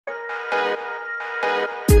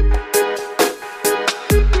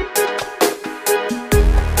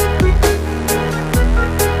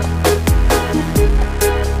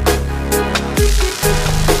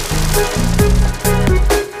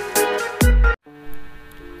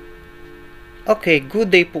Okay, good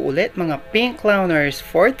day po ulit mga pink clowners.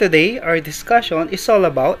 For today, our discussion is all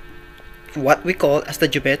about what we call as the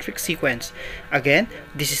geometric sequence. Again,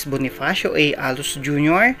 this is Bonifacio A. Alos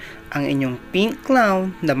Jr., ang inyong pink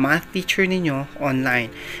clown na math teacher ninyo online.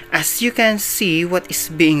 As you can see, what is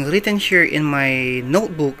being written here in my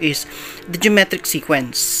notebook is the geometric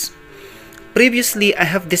sequence. Previously, I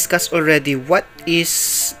have discussed already what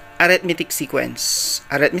is arithmetic sequence.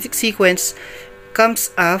 Arithmetic sequence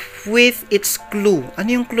comes up with its clue.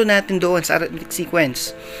 Ano yung clue natin doon sa arithmetic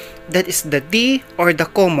sequence? That is the D or the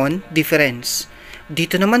common difference.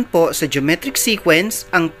 Dito naman po sa geometric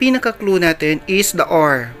sequence, ang pinaka-clue natin is the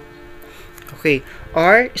R. Okay,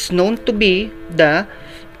 R is known to be the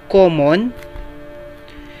common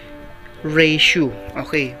ratio.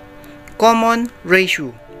 Okay, common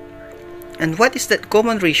ratio. And what is that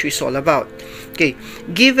common ratio is all about? Okay,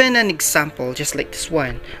 given an example just like this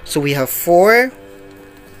one. So we have 4,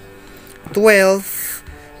 12,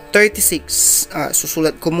 36.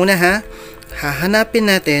 Susulat ko muna ha. Hahanapin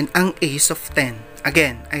natin ang ace of 10.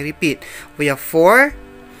 Again, I repeat. We have 4,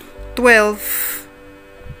 12.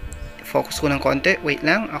 Focus ko ng konti. Wait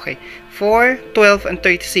lang. Okay. 4, 12, and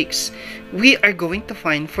 36. We are going to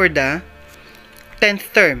find for the 10th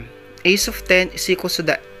term. Ace of 10 is equal to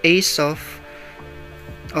the ace of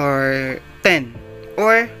or 10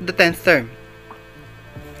 or the 10th term.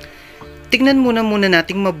 Tignan muna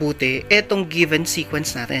nating mabuti itong given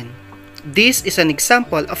sequence natin. This is an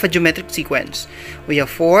example of a geometric sequence. We have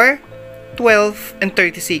 4, 12, and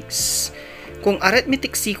 36. Kung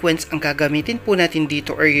arithmetic sequence ang gagamitin po natin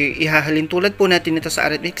dito or ihahalin tulad po natin ito sa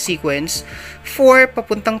arithmetic sequence, 4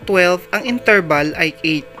 papuntang 12, ang interval ay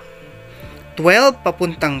 8. 12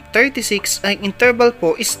 papuntang 36, ang interval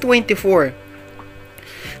po is 24.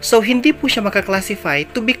 So, hindi po siya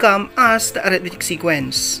makaklasify to become as the arithmetic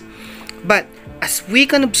sequence. But, as we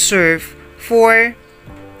can observe, 4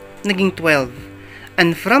 naging 12.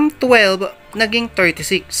 And from 12, naging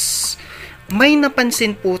 36. May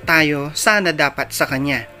napansin po tayo sana dapat sa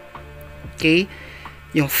kanya. Okay?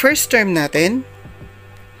 Yung first term natin,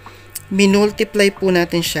 minultiply po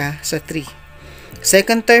natin siya sa 3.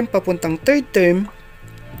 Second term, papuntang third term,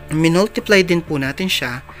 minultiply din po natin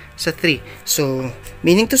siya sa 3. So,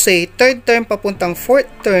 meaning to say, third term, papuntang fourth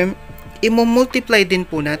term, imumultiply din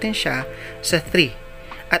po natin siya sa 3.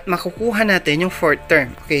 At makukuha natin yung fourth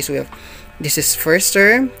term. Okay, so we have, this is first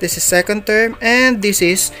term, this is second term, and this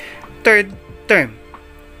is third term.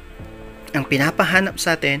 Ang pinapahanap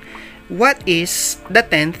sa atin, what is the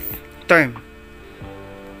 10th term?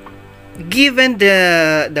 Given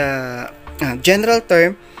the general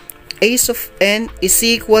term, ace of n is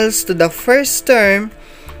equals to the first term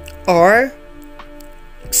or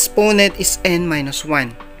exponent is n minus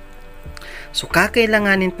 1. So,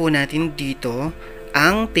 kakailanganin po natin dito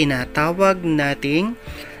ang tinatawag nating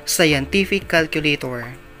scientific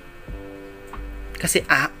calculator. Kasi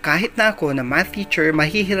kahit na ako na math teacher,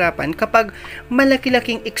 mahihirapan kapag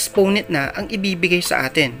malaki-laking exponent na ang ibibigay sa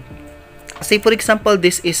atin. Say for example,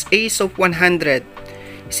 this is ace of 100.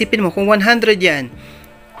 Isipin mo, kung 100 yan,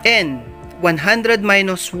 n, 100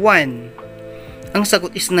 minus 1, ang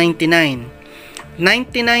sagot is 99.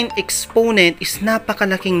 99 exponent is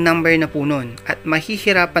napakalaking number na po nun. At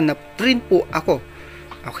mahihirapan na rin po ako.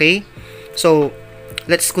 Okay? So,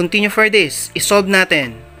 let's continue for this. Isolve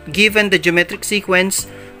natin. Given the geometric sequence,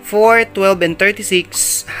 4, 12, and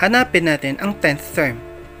 36, hanapin natin ang 10th term.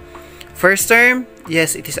 First term,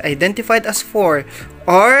 yes, it is identified as 4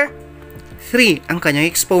 or 3 ang kanyang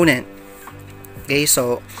exponent. Okay,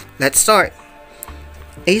 so let's start.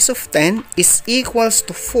 Ace of 10 is equals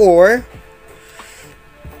to 4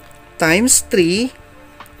 times 3,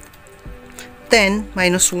 10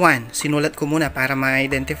 minus 1. Sinulat ko muna para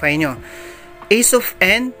ma-identify nyo. Ace of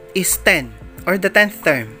n is 10 or the 10th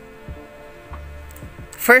term.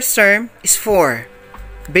 First term is 4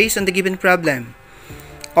 based on the given problem.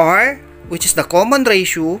 R, which is the common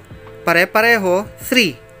ratio, pare-pareho,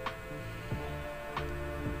 3.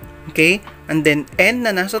 Okay? And then, n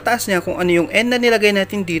na nasa taas niya, kung ano yung n na nilagay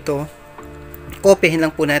natin dito, kopyahin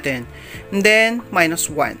lang po natin. And then, minus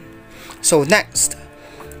 1. So, next.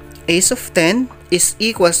 Ace of 10 is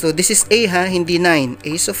equals to, this is A ha, hindi 9.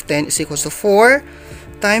 Ace of 10 is equals to 4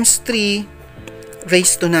 times 3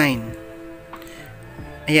 raised to 9.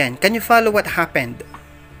 Ayan. Can you follow what happened?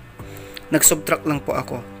 Nag-subtract lang po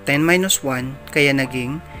ako. 10 minus 1, kaya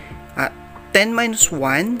naging 10 minus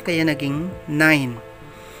 1, kaya naging 9.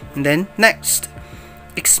 And then, next,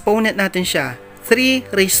 exponent natin siya, 3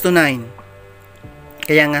 raised to 9.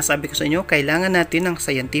 Kaya nga sabi ko sa inyo, kailangan natin ng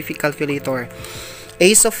scientific calculator.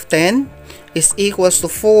 Ace of 10 is equals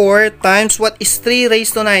to 4 times what is 3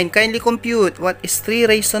 raised to 9. Kindly compute, what is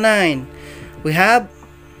 3 raised to 9? We have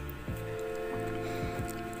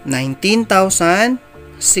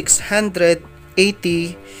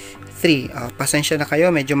 19,683. Pasensya na kayo,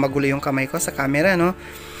 medyo magulo yung kamay ko sa camera, no?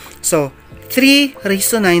 So, 3 raised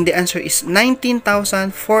to 9, the answer is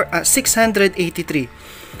 19,683.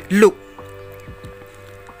 Look,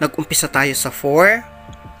 nag-umpisa tayo sa 4,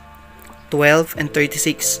 12, and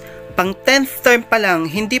 36. Pang 10th term pa lang,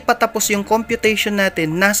 hindi pa tapos yung computation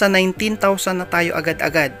natin, nasa 19,000 na tayo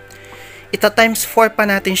agad-agad. Ita times 4 pa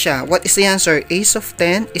natin siya. What is the answer? Ace of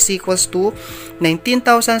 10 is equals to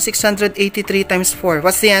 19,683 times 4.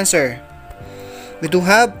 What's the answer? We do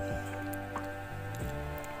have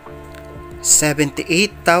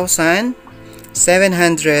 78,732.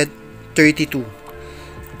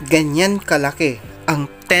 Ganyan kalaki ang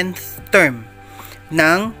 10th term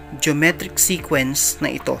ng geometric sequence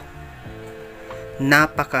na ito.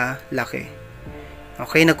 Napakalaki.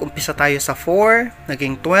 Okay, nag-umpisa tayo sa 4,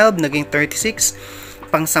 naging 12, naging 36.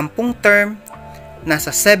 Pang 10 term, nasa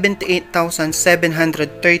 78,732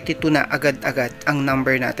 na agad-agad ang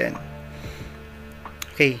number natin.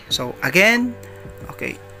 Okay, so again,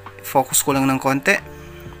 okay, focus ko lang ng konti.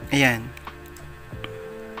 Ayan.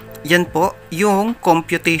 Yan po yung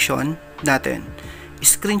computation natin.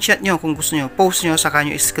 Screenshot nyo kung gusto nyo. Post nyo, saka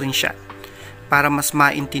nyo screenshot para mas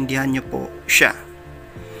maintindihan nyo po siya.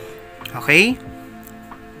 Okay?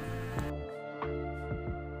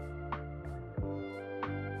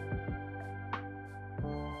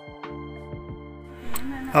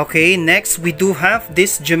 Okay, next we do have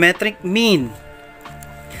this geometric mean.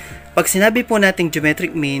 Pag sinabi po nating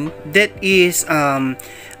geometric mean, that is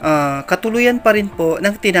katuluyan pa rin po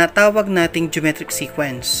ng tinatawag nating geometric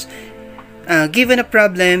sequence. Given a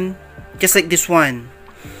problem just like this one,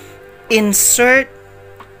 insert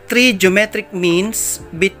 3 geometric means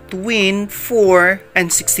between 4 and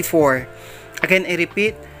 64. Again, I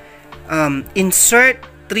repeat, insert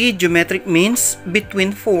 3 geometric means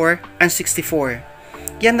between 4 and 64.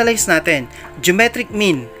 I-analyze natin. Geometric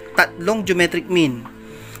mean, tatlong geometric mean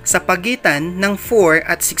sa pagitan ng 4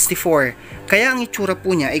 at 64. Kaya ang itsura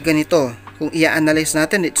po niya ay ganito. Kung i-analyze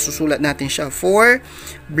natin, susulat natin siya 4,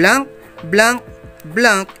 blank, blank,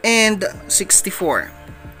 blank, and 64.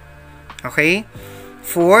 Okay?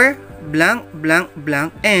 4, blank, blank,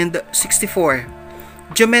 blank, and 64.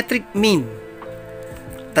 Geometric mean.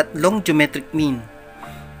 Tatlong geometric mean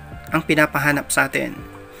ang pinapahanap sa atin.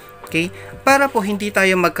 Okay? Para po hindi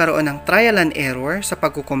tayo magkaroon ng trial and error sa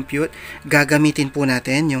pagko-compute, gagamitin po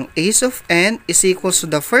natin yung ace of n is equals to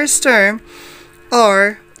the first term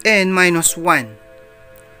or n minus 1.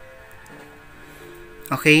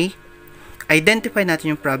 Okay? Identify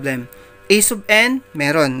natin yung problem. Ace of n,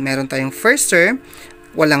 meron tayong first term,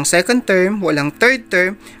 walang second term, walang third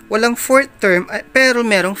term, walang fourth term, pero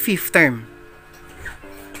merong fifth term.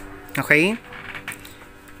 Okay?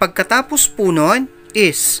 Pagkatapos po nun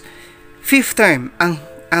is fifth term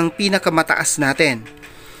ang pinakamataas natin.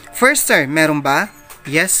 First term, meron ba?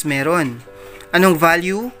 Yes, meron. Anong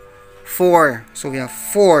value? 4. So we have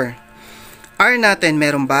 4. R natin,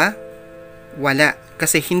 meron ba? Wala.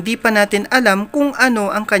 Kasi hindi pa natin alam kung ano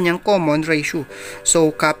ang kanyang common ratio. So,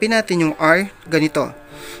 copy natin yung R, ganito.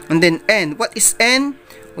 And then N. What is N?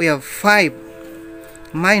 We have 5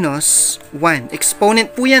 minus 1.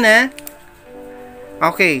 Exponent po yan, ha?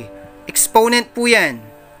 Okay. Exponent po yan.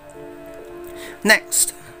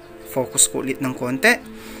 Next, focus ko ulit ng konti.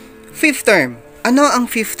 Fifth term. Ano ang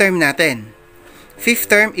fifth term natin? Fifth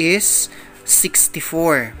term is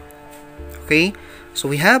 64. Okay? So,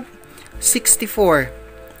 we have 64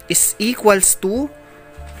 is equals to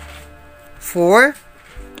 4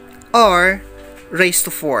 or raised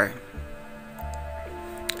to 4.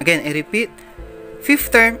 Again, I repeat.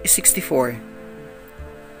 Fifth term is 64.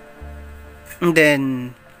 And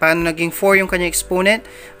then, paano naging 4 yung kanyang exponent?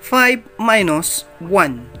 5 minus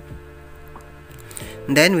 1.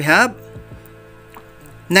 And then we have,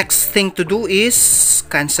 next thing to do is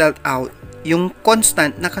cancel out yung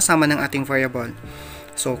constant na kasama ng ating variable.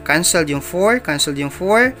 So, cancel yung 4, cancel yung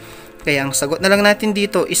 4. Kaya ang sagot na lang natin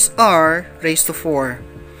dito is r raised to 4.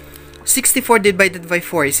 64 divided by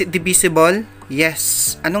 4, is it divisible?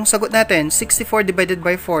 Yes. Anong sagot natin? 64 divided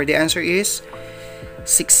by 4. The answer is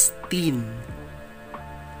 16.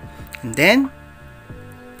 And then,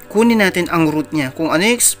 kunin natin ang root niya. Kung ano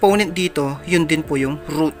yung exponent dito, yun din po yung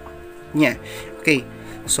root niya. Okay,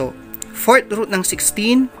 so, Fourth root ng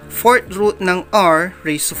 16, fourth root ng r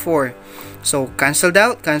raised to 4. So, cancelled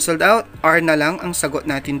out, r na lang ang sagot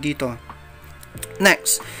natin dito.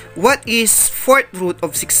 Next, what is fourth root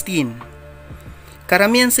of 16?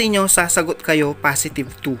 Karamihan sa inyo, sasagot kayo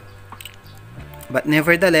positive 2. But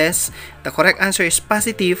nevertheless, the correct answer is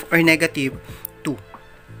positive or negative 2.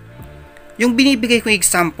 Yung binibigay kong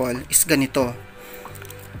example is ganito.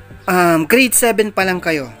 Grade 7 pa lang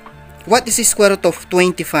kayo. What is the square root of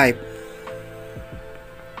 25?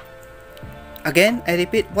 Again, I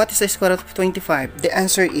repeat, what is the square root of 25? The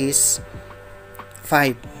answer is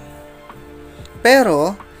 5.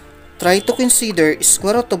 Pero, try to consider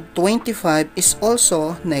square root of 25 is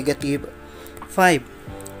also negative 5.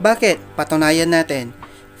 Bakit? Patunayan natin.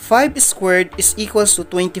 5 squared is equals to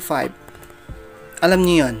 25. Alam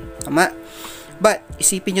niyo yun. Tama? But,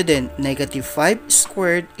 isipin nyo din, negative 5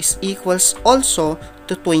 squared is equals also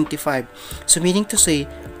to 25. So, meaning to say,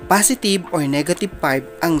 positive or negative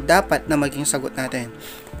 5 ang dapat na maging sagot natin.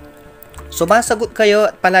 So, masagot kayo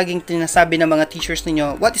at palaging tinasabi ng mga teachers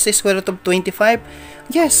ninyo, what is the square root of 25?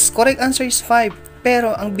 Yes, correct answer is 5.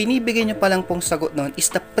 Pero, ang binibigay nyo palang pong sagot nun is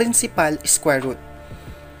the principal square root.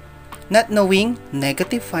 Not knowing,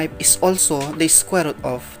 negative 5 is also the square root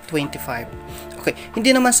of 25. Okay,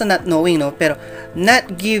 hindi naman sa not knowing, no? Pero,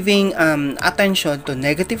 not giving attention to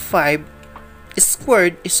negative 5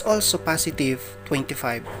 squared is also positive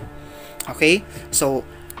 25. Okay? So,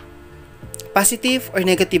 positive or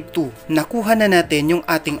negative 2. Nakuha na natin yung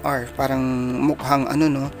ating r. Parang mukhang ano,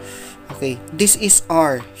 no? Okay. This is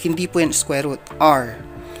r. Hindi po yan square root. R.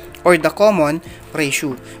 Or the common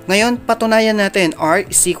ratio. Ngayon, patunayan natin r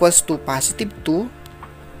is equals to positive 2.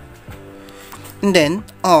 And then,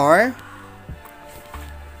 r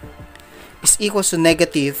is equals to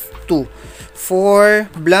negative 2. For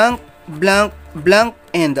blank, blank, blank,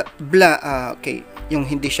 and okay, yung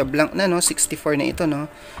hindi siya blank na, no? 64 na ito, no?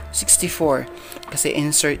 64. Kasi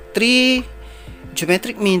insert 3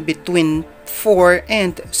 geometric mean between 4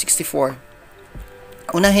 and 64.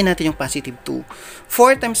 Unahin natin yung positive 2.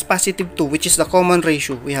 4 times positive 2, which is the common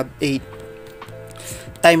ratio, we have 8.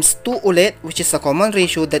 Times 2 ulit, which is the common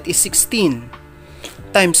ratio, that is 16.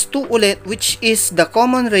 Times 2 ulit, which is the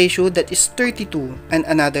common ratio, that is 32. And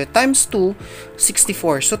another times 2,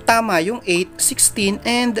 64. So, tama yung 8, 16,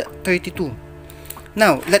 and 32.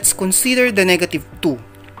 Now, let's consider the negative 2.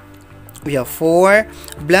 We have 4,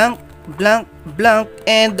 blank, blank, blank,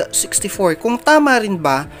 and 64. Kung tama rin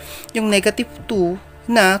ba yung negative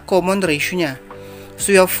 2 na common ratio niya?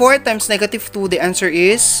 So, we have 4 times negative 2, the answer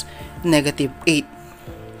is negative 8.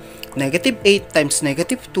 Negative 8 times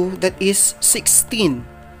negative 2, that is 16.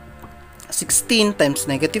 16 times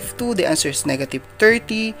negative 2, the answer is negative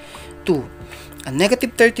 32. And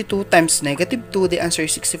negative 32 times negative 2, the answer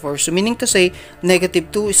is 64. So, meaning to say,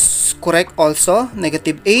 negative 2 is correct also.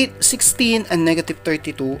 Negative 8, 16, and negative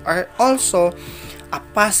 32 are also a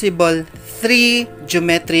possible 3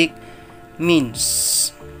 geometric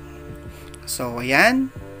means. So,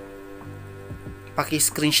 ayan.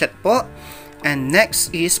 Paki-screenshot po. And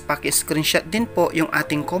next is, paki-screenshot din po yung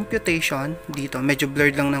ating computation dito. Medyo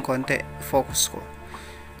blurred lang ng konti. Focus ko.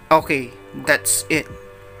 Okay, that's it.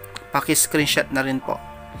 Paki-screenshot na rin po.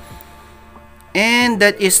 And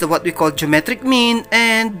that is what we call geometric mean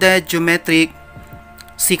and the geometric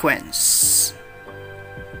sequence.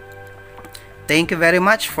 Thank you very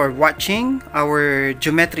much for watching our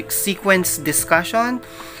geometric sequence discussion.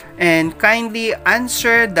 And kindly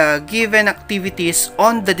answer the given activities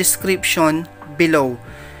on the description below.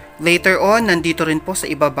 Later on, nandito rin po sa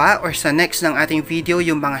ibaba or sa next ng ating video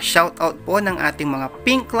yung mga shoutout po ng ating mga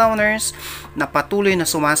pink clowners na patuloy na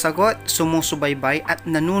sumasagot, sumusubaybay at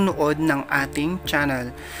nanunood ng ating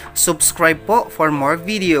channel. Subscribe po for more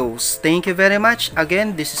videos. Thank you very much.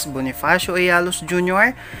 Again, this is Bonifacio Alos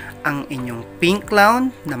Jr., ang inyong pink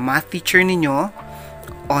clown na math teacher ninyo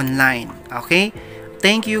online. Okay?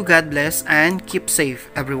 Thank you, God bless, and keep safe,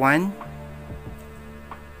 everyone.